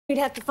We'd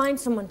have to find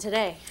someone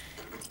today.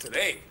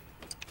 Today?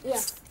 Yeah.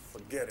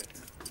 Forget it.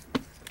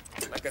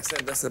 Like I said,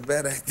 that's a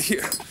bad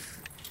idea.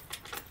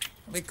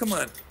 I mean, come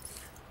on.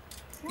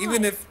 Why?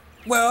 Even if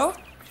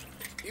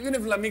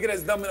La Migra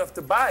is dumb enough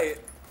to buy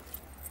it,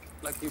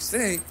 like you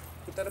say,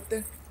 put that up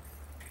there.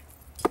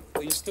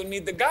 Well, you still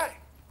need the guy,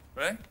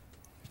 right?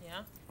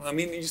 Yeah. Well, I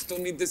mean, you still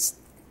need this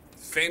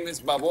famous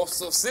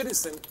baboso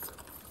citizen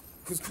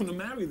who's gonna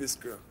marry this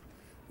girl.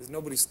 There's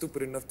nobody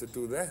stupid enough to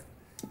do that.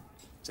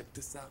 Check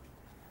this out.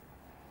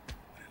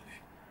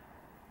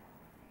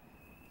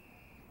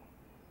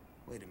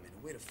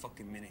 Wait a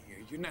fucking minute here.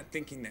 You're not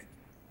thinking that.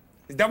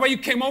 Is that why you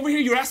came over here?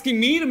 You're asking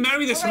me to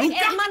marry this All right, Ruca?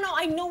 Hermano,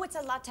 I know it's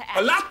a lot to ask.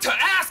 A lot to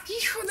ask?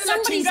 Hijo de la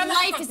Somebody's chingada.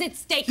 life is at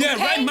stake, Yeah,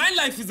 okay? right, my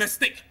life is at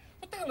stake.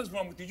 What the hell is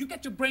wrong with you? You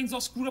got your brains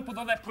all screwed up with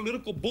all that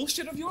political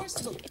bullshit of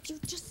yours? Look, if you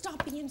just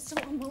stop being so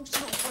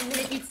emotional for a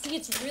minute, you'd see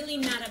it's really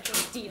not a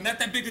big deal. Not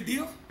that big a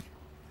deal?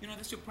 You know,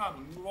 that's your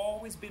problem. You've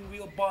always been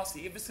real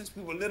bossy. Ever since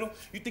we were little,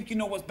 you think you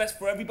know what's best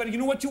for everybody. You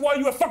know what you are?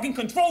 You're a fucking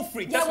control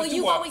freak. Yeah, That's well, what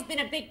you've you are. always been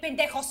a big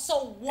pendejo,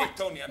 so what? Hey,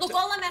 Tony, Look,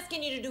 all I'm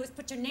asking you to do is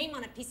put your name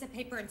on a piece of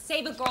paper and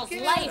save a girl's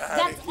Get life.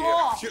 outta That's here.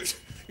 all.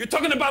 You're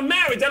talking about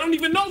marriage. I don't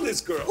even know this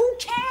girl. Who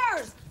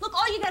cares? Look,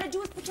 all you gotta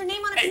do is put your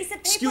name on a Hey, piece of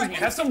paper. excuse me.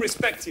 Have some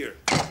respect here.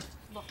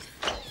 Look,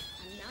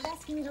 I'm not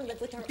asking you to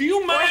live with her. Do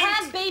you mind? Or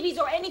have babies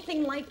or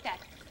anything like that.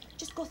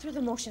 Just go through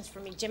the motions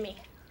for me, Jimmy.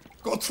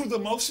 Go through the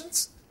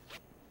motions?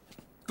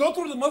 Go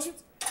through the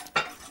motions?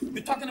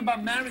 You're talking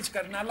about marriage,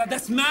 Carnala.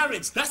 That's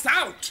marriage. That's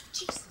out.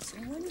 Jesus,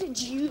 when did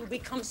you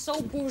become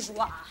so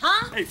bourgeois,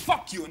 huh? Hey,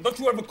 fuck you. And don't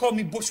you ever call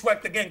me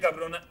bushwhacked again,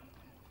 cabrona.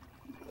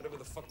 Whatever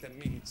the fuck that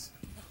means.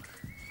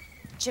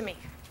 Jimmy,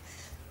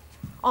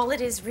 all it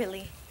is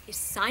really is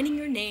signing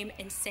your name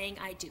and saying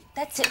I do.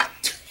 That's it.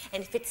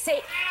 And if it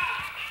saves...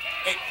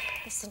 Hey.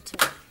 Listen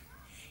to me.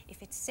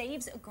 If it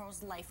saves a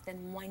girl's life,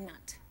 then why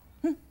not?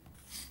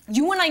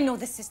 You and I know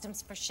the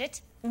system's for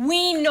shit.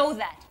 We know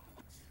that.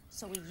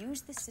 So we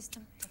use the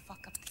system to fuck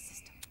up the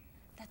system.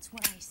 That's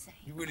what I say.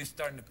 You're really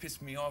starting to piss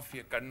me off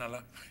here,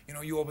 Carnala. You know,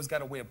 you always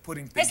got a way of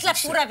putting things Es la in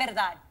shit. pura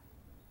verdad.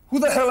 Who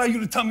the hell are you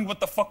to tell me what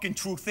the fucking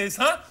truth is,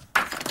 huh?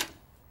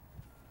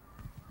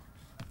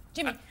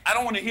 Jimmy. I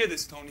don't want to hear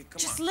this, Tony. Come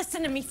Just on.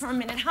 listen to me for a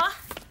minute, huh?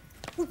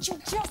 Would you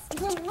just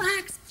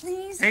relax,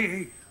 please?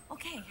 Hey.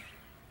 Okay.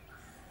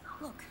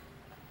 Look,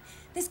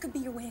 this could be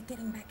your way of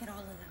getting back at all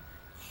of them.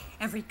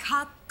 Every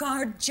cop,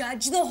 guard,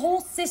 judge, the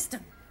whole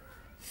system.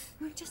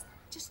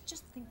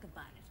 Just think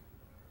about it.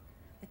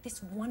 With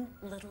this one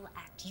little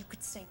act, you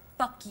could say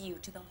fuck you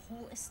to the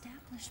whole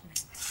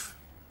establishment.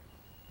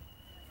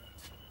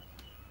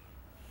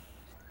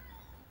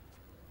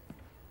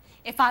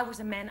 If I was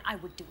a man, I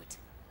would do it.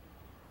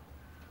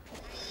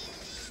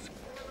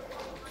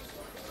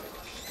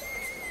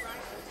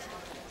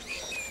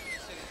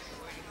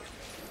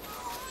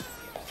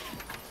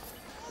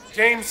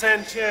 James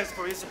Sanchez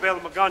for Isabel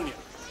Magana.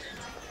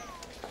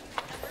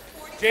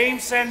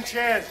 James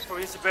Sanchez for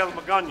Isabel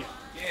Magana.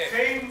 Yeah.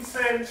 James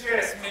Sanchez.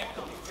 Yes, man.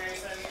 James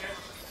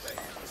Sanchez.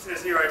 It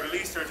says here I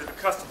released her to the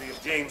custody of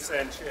James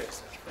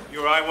Sanchez.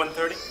 Your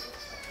I-130?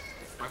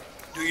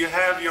 Do you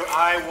have your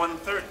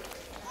I-130?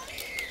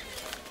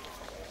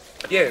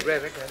 Yeah,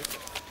 right, I got it.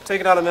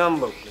 Take it out of the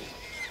envelope, please.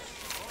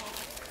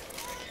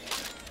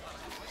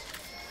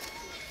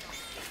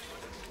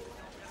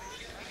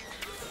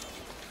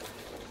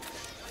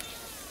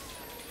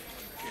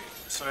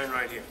 Sign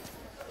right here.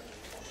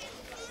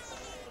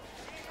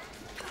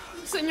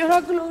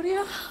 Señora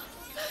Gloria.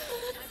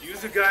 You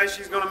the guy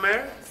she's gonna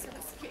marry?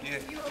 Yeah.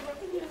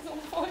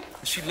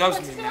 She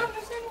loves me, man.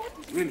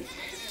 Really.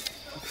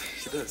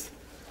 She does.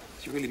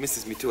 She really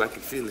misses me, too. I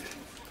can feel it.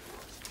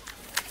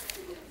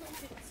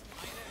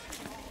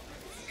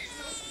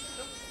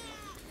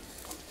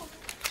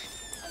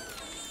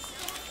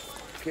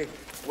 Okay.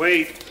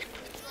 Wait.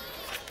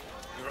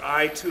 Your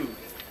I-2.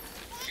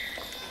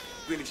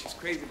 Really, she's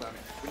crazy about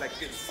it. We like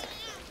this.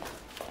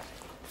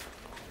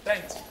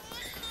 Thanks.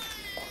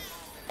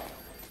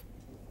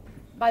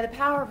 By the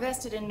power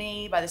vested in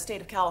me by the state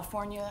of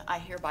California, I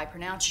hereby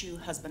pronounce you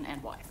husband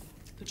and wife.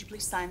 Could you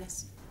please sign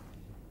this?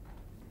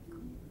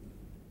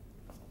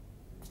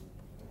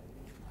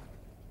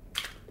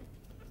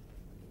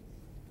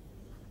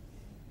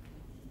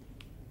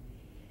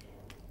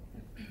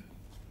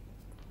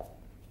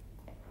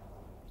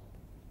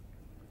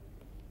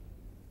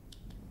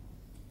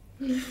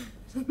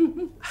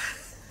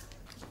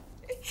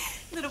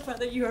 Little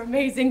brother, you're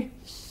amazing.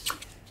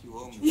 You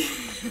owe me.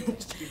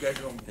 You guys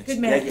owe me. Good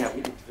man. Yeah,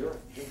 we did.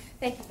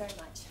 Thank you very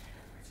much.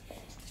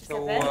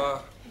 So,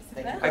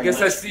 I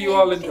guess I see you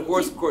all in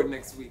divorce court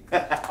next week.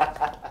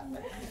 I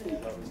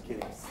was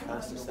kidding.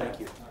 Constance, thank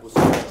you. We'll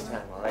see you next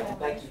time, all right?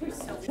 Thank you.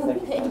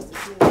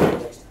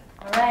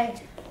 All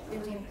right.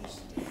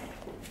 Next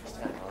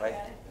time, all right?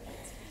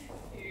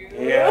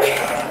 Yeah.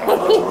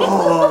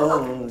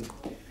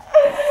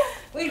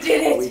 We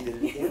did it. We did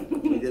it again.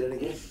 We did it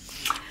again.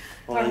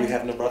 Only you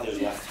have no brothers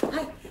left.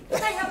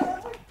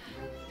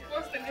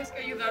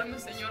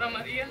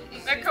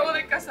 Me acabo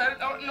de casar,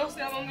 no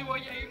sé a dónde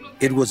voy a ir.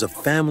 It was a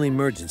family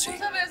emergency. ¿No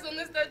sabes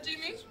dónde está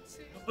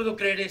puedo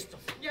creer esto.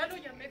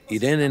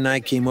 Irene and I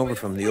came over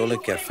from the Ole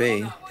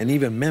Cafe, and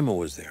even Memo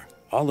was there,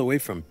 all the way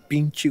from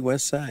Pinchy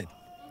West Side.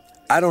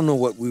 I don't know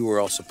what we were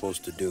all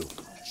supposed to do.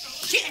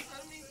 Shit!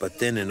 But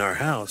then in our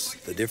house,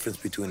 the difference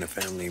between a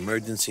family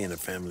emergency and a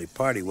family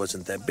party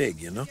wasn't that big,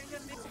 you know?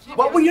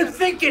 What were you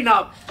thinking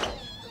of?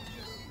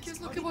 ¿Qué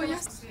es lo que voy a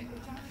hacer?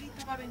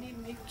 Ahorita va a venir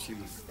mi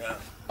hijo.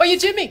 Oye,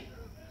 Jimmy.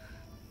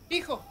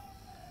 Hijo.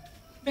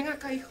 Ven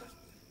acá, hijo.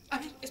 A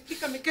ver,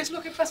 explícame, ¿qué es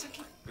lo que pasa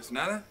aquí? Pues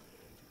nada.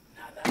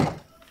 Nada.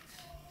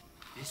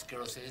 This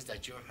girl says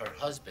that you're her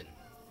husband.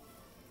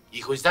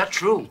 Hijo, is that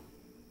true?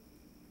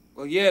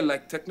 Well, yeah,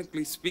 like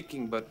technically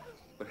speaking, but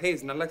hey,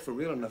 it's not like for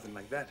real or nothing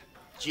like that.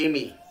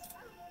 Jimmy,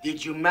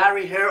 did you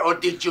marry her or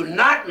did you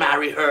not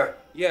marry her?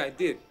 Yeah, I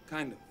did,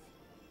 kind of.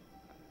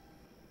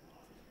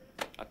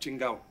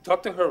 Chingao.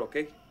 Talk to her,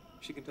 okay?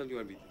 She can tell you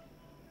everything.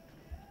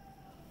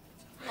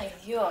 Ay,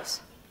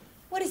 Dios.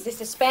 What is this,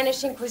 the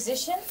Spanish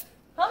Inquisition?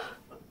 Huh?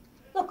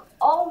 Look,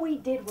 all we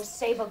did was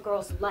save a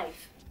girl's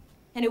life.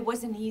 And it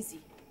wasn't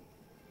easy.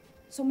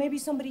 So maybe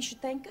somebody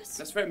should thank us?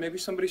 That's right, maybe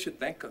somebody should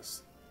thank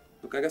us.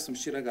 Look, I got some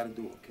shit I gotta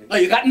do, okay? No,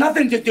 you got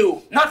nothing to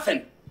do.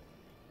 Nothing.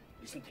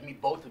 Listen to me,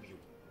 both of you.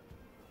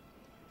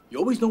 You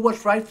always know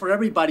what's right for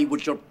everybody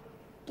with your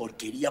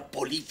porquería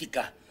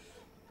política.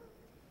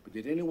 But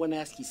did anyone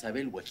ask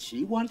Isabel what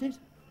she wanted?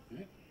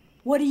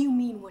 What do you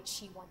mean, what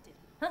she wanted?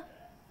 Huh?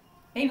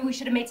 Maybe we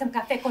should have made some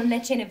café con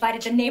leche and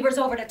invited the neighbors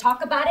over to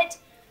talk about it?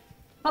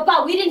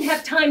 Papa, we didn't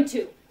have time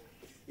to.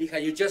 Hija,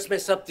 you just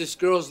messed up this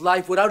girl's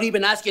life without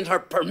even asking her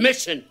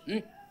permission.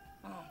 Well,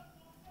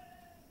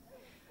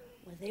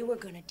 they were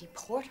gonna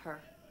deport her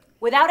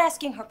without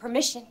asking her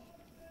permission.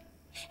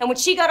 And when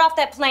she got off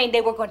that plane,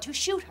 they were going to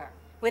shoot her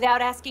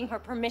without asking her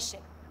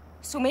permission.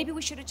 So maybe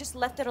we should have just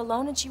left it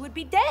alone and she would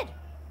be dead.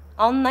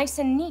 All nice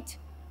and neat.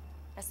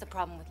 That's the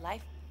problem with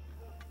life.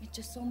 It's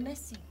just so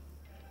messy.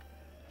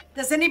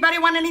 Does anybody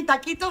want any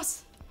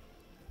taquitos?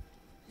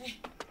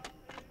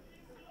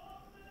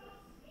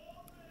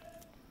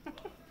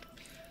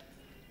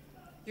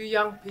 You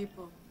young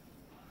people.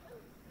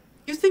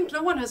 You think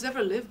no one has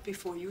ever lived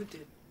before you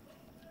did.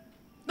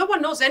 No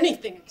one knows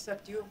anything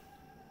except you.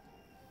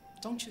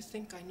 Don't you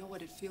think I know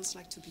what it feels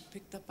like to be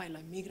picked up by La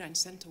Migra and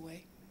sent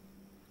away?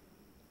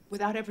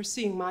 Without ever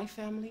seeing my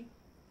family?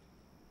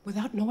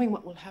 Without knowing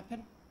what will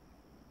happen?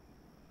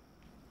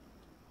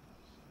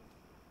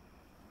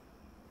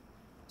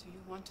 Do you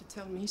want to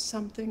tell me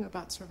something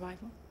about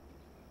survival?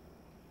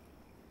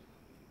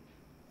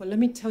 Well, let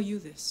me tell you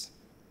this.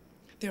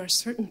 There are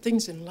certain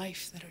things in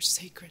life that are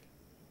sacred.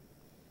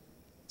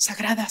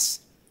 Sagradas.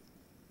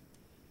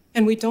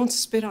 And we don't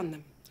spit on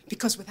them.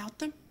 Because without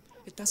them,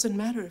 it doesn't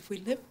matter if we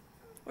live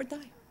or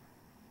die.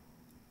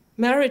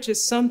 Marriage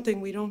is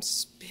something we don't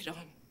spit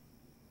on.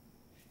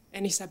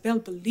 And Isabel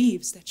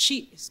believes that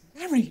she is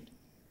married.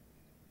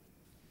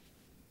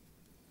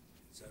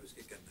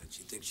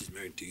 She thinks she's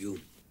married to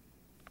you.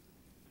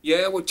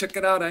 Yeah, well, check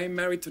it out. I ain't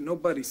married to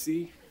nobody,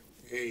 see?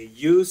 Hey,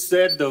 you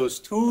said those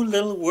two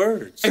little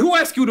words. Hey, who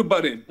asked you to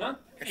butt in? Huh?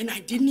 And I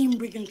didn't even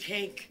bring him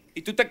cake.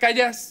 ¿Y tú te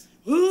callas?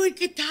 Uy,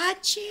 qué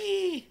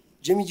tachi.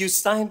 Jimmy, you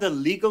signed a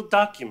legal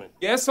document.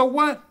 Yeah, so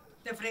what?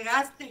 Te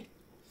fregaste.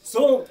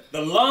 So,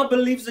 the law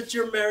believes that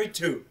you're married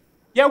too.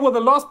 Yeah, well,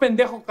 the law's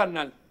pendejo,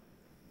 carnal.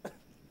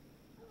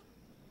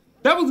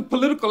 That was a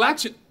political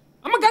action.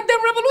 I'm a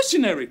goddamn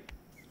revolutionary.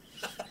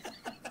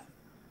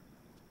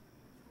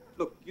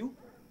 Look, you're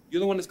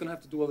the one that's gonna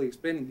have to do all the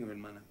explaining here,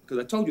 hermana. Because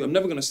I told you, I'm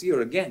never gonna see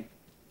her again.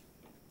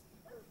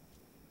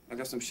 I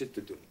got some shit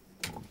to do.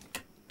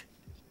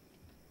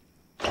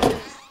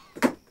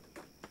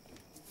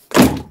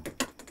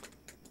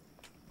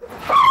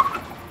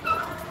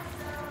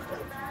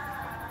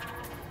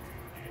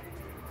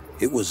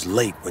 It was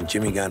late when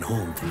Jimmy got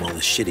home from all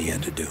the shit he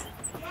had to do.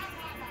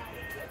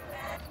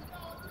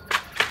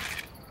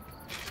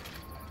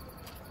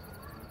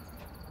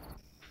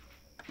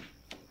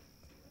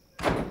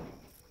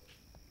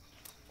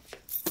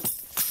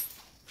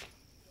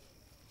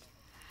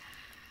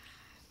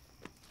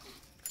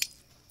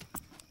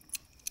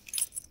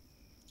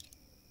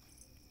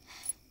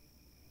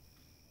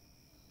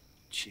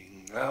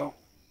 Chingao.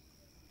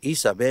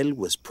 Isabel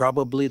was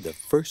probably the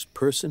first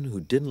person who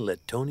didn't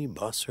let Tony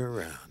boss her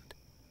around.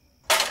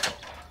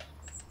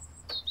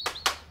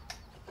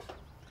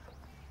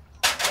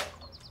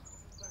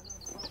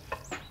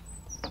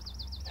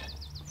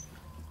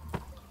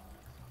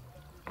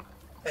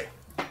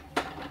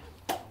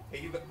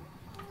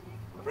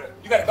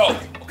 You gotta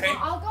go, okay?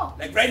 I'll go.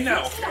 Like right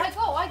now, okay? I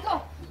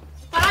go.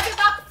 But I'll be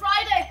back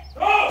Friday.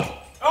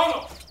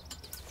 No!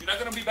 You're not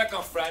gonna be back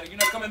on Friday. You're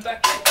not coming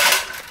back.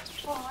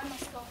 Oh, I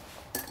must go.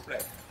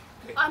 Right.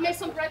 Okay. I'll make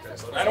some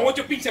breakfast. I don't want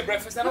your pizza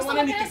breakfast. I don't want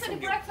anything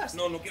from you. Breakfast.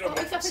 No quiero Oh,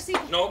 breakfast.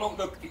 cafecito. No,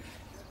 look.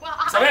 Well,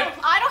 Isabel.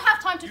 I don't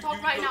have time to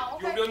talk right now,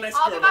 okay? You're a real nice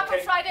I'll girl, be back okay?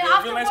 on Friday You're a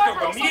after real nice work. girl,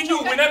 but I'll me and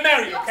sort you, we're not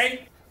married, Yes.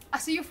 okay? I'll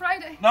see you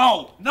Friday.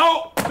 No,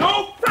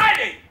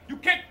 Friday! You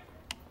can't